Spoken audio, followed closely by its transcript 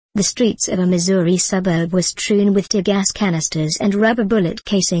The streets of a Missouri suburb were strewn with tear gas canisters and rubber bullet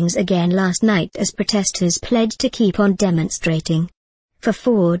casings again last night as protesters pledged to keep on demonstrating. For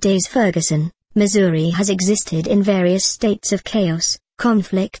 4 days Ferguson, Missouri has existed in various states of chaos,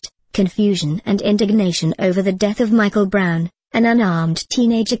 conflict, confusion and indignation over the death of Michael Brown, an unarmed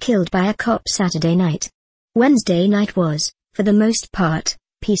teenager killed by a cop Saturday night. Wednesday night was, for the most part,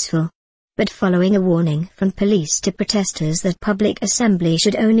 peaceful. But following a warning from police to protesters that public assembly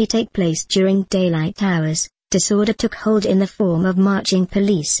should only take place during daylight hours, disorder took hold in the form of marching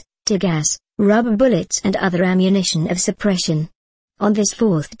police, tear gas, rubber bullets and other ammunition of suppression. On this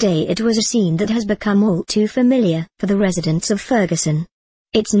 4th day it was a scene that has become all too familiar for the residents of Ferguson.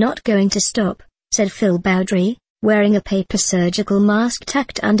 "It's not going to stop," said Phil Bowdry, wearing a paper surgical mask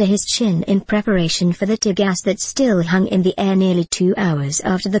tucked under his chin in preparation for the tear gas that still hung in the air nearly 2 hours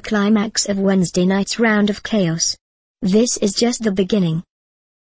after the climax of Wednesday night's round of chaos. "This is just the beginning."